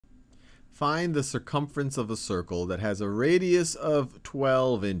Find the circumference of a circle that has a radius of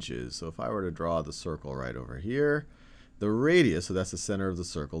 12 inches. So if I were to draw the circle right over here, the radius, so that's the center of the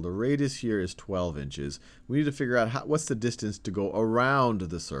circle, the radius here is 12 inches. We need to figure out what's the distance to go around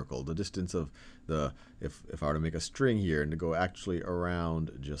the circle, the distance of the, if I were to make a string here and to go actually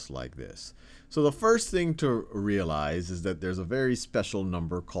around just like this. So the first thing to realize is that there's a very special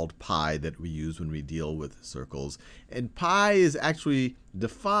number called pi that we use when we deal with circles. And pi is actually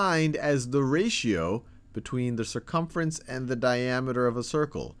defined as the ratio between the circumference and the diameter of a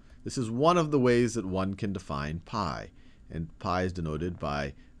circle. This is one of the ways that one can define pi. And pi is denoted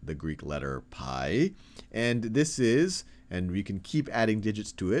by the Greek letter pi. And this is, and we can keep adding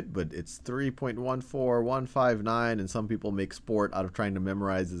digits to it, but it's 3.14159, and some people make sport out of trying to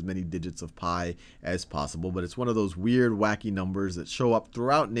memorize as many digits of pi as possible. But it's one of those weird, wacky numbers that show up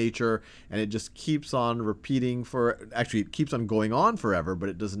throughout nature, and it just keeps on repeating actually it keeps on going on forever, but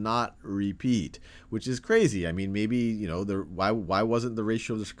it does not repeat, which is crazy. I mean, maybe, you know, why wasn't the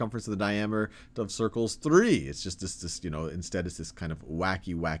ratio of the circumference of the diameter of circles 3? It's just this, you know, instead it's this kind of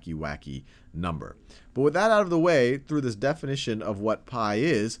wacky number. But with that out of the way, through this definition of what pi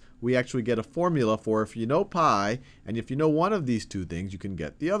is, we actually get a formula for if you know pi, and if you know one of these two things, you can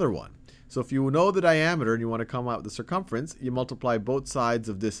get the other one. So if you know the diameter and you want to come out with the circumference, you multiply both sides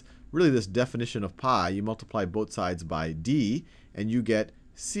of this, really this definition of pi, you multiply both sides by d, and you get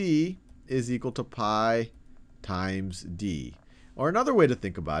c is equal to pi times d. Or another way to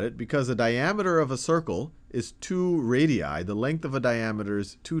think about it, because the diameter of a circle is 2 radii, the length of a diameter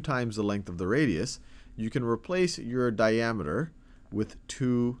is 2 times the length of the radius, you can replace your diameter with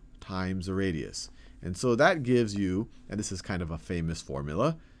 2 times the radius. And so that gives you, and this is kind of a famous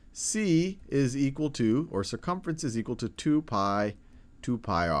formula, c is equal to, or circumference is equal to 2 pi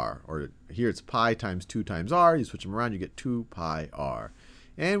r. Or here it's pi times 2 times r. You switch them around, you get 2 pi r.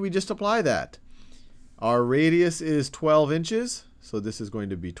 And we just apply that. Our radius is 12 inches, so this is going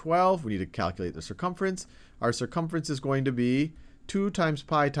to be 12. We need to calculate the circumference. Our circumference is going to be 2 times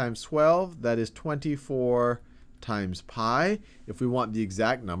pi times 12. That is 24 times pi. If we want the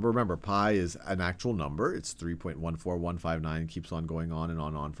exact number, remember pi is an actual number. It's 3.14159, keeps on going on and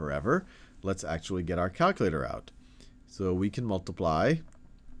on forever. Let's actually get our calculator out. So we can multiply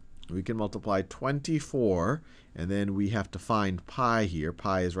 24, and then we have to find pi here.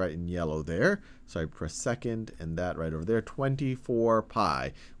 Pi is right in yellow there. So I press second, and that right over there, 24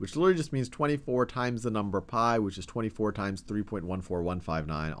 pi, which literally just means 24 times the number pi, which is 24 times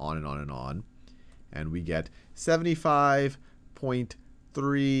 3.14159, on and on and on. And we get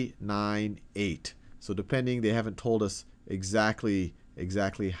 75.398. So depending, they haven't told us exactly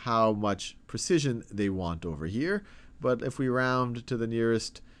how much precision they want over here. But if we round to the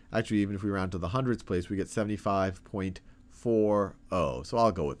nearest, actually, even if we round to the hundredths place, we get 75.40. So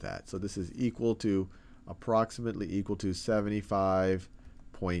I'll go with that. So this is equal to, approximately equal to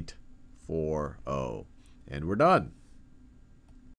 75.40. And we're done.